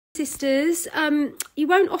sisters. You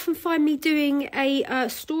won't often find me doing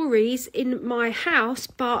stories in my house,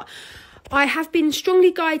 but I have been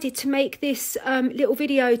strongly guided to make this little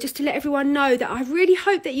video just to let everyone know that I really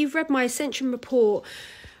hope that you've read my Ascension report.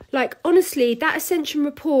 Like, honestly, that Ascension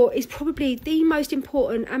report is probably the most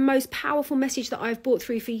important and most powerful message that I've brought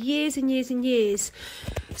through for years and years and years.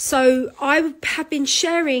 So I have been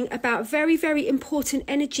sharing about very, very important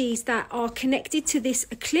energies that are connected to this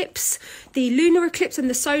eclipse, the lunar eclipse and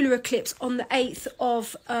the solar eclipse on the 8th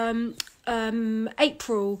of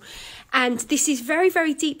April. And this is very,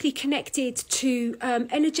 very deeply connected to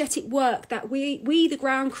energetic work that we the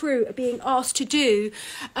ground crew are being asked to do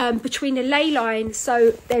between the ley lines.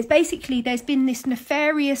 So there's been this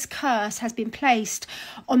nefarious curse has been placed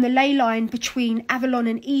on the ley line between Avalon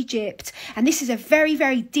and Egypt, and this is a very,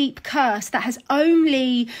 very deep curse that has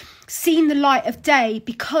only seen the light of day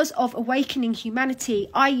because of awakening humanity,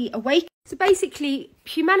 i.e. awakening. So basically,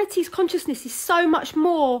 humanity's consciousness is so much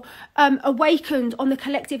more awakened on the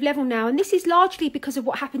collective level now. And this is largely because of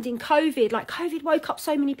what happened in COVID. Like, COVID woke up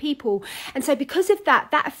so many people. And so because of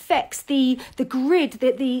that, that affects the grid,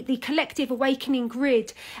 the collective awakening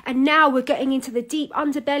grid. And now we're getting into the deep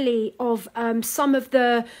underbelly of some of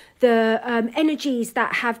the energies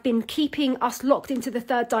that have been keeping us locked into the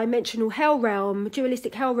third dimensional hell realm,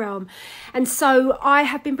 dualistic hell realm. And so I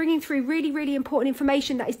have been bringing through really, really important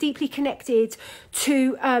information that is deeply connected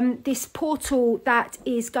to this portal that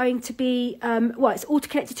is going to be, it's all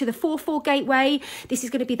connected to the 4-4 gateway. This is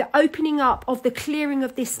going to be the opening up of the clearing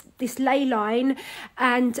of this ley line,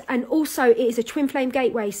 and also it is a twin flame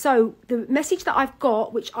gateway. So the message that I've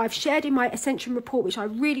got, which I've shared in my Ascension report, which I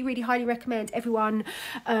really, really highly recommend everyone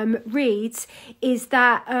reads, is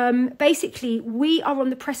that basically we are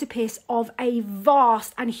on the precipice of a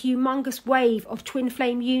vast and humongous wave of twin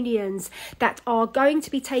flame unions that are going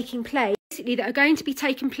to be taking place. That are going to be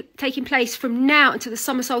taking place from now until the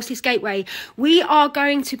summer solstice gateway. We are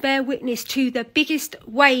going to bear witness to the biggest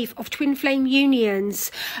wave of twin flame unions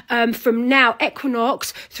from now,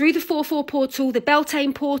 equinox, through the 4-4 portal, the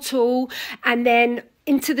Beltane portal, and then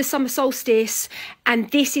into the summer solstice. And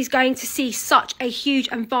this is going to see such a huge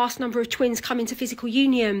and vast number of twins come into physical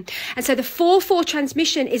union. And so the 4-4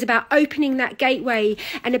 transmission is about opening that gateway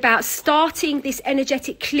and about starting this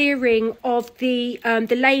energetic clearing of the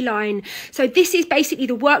ley line. So this is basically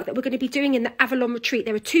the work that we're going to be doing in the Avalon retreat.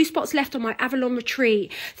 There are 2 spots left on my Avalon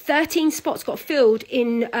retreat. 13 spots got filled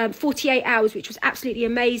in 48 hours, which was absolutely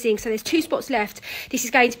amazing. So there's 2 spots left. This is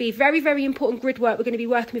going to be very, very important grid work. We're going to be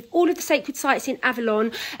working with all of the sacred sites in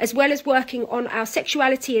Avalon, as well as working on our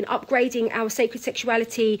sexuality and upgrading our sacred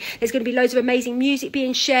sexuality. There's going to be loads of amazing music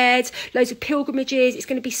being shared, loads of pilgrimages. It's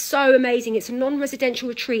going to be so amazing. It's a non-residential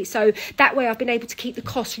retreat, so that way I've been able to keep the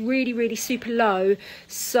costs really, really super low.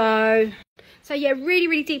 So yeah, really,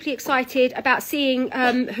 really deeply excited about seeing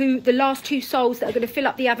who the last 2 souls that are going to fill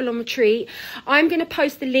up the Avalon retreat. I'm going to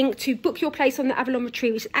post the link to book your place on the Avalon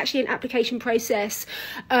retreat, which is actually an application process,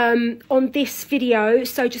 on this video.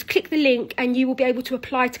 So just click the link and you will be able to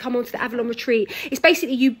apply to come onto the Avalon retreat. It's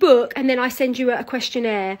basically you book and then I send you a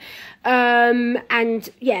questionnaire. And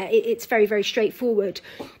yeah, it's very, very straightforward.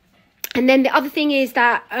 And then the other thing is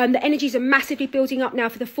that the energies are massively building up now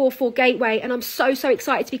for the 4-4 gateway. And I'm so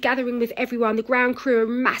excited to be gathering with everyone. The ground crew are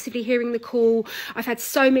massively hearing the call. I've had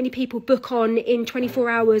so many people book on in 24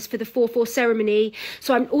 hours for the 4-4 ceremony.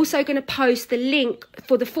 So I'm also going to post the link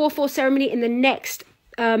for the 4-4 ceremony in the next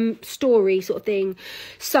story sort of thing.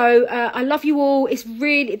 So I love you all. It's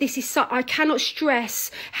really, I cannot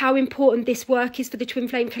stress how important this work is for the Twin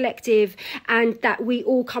Flame Collective, and that we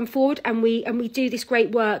all come forward and we do this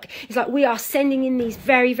great work. It's like we are sending in these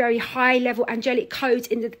very, very high level angelic codes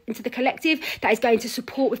into the collective that is going to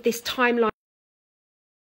support with this timeline.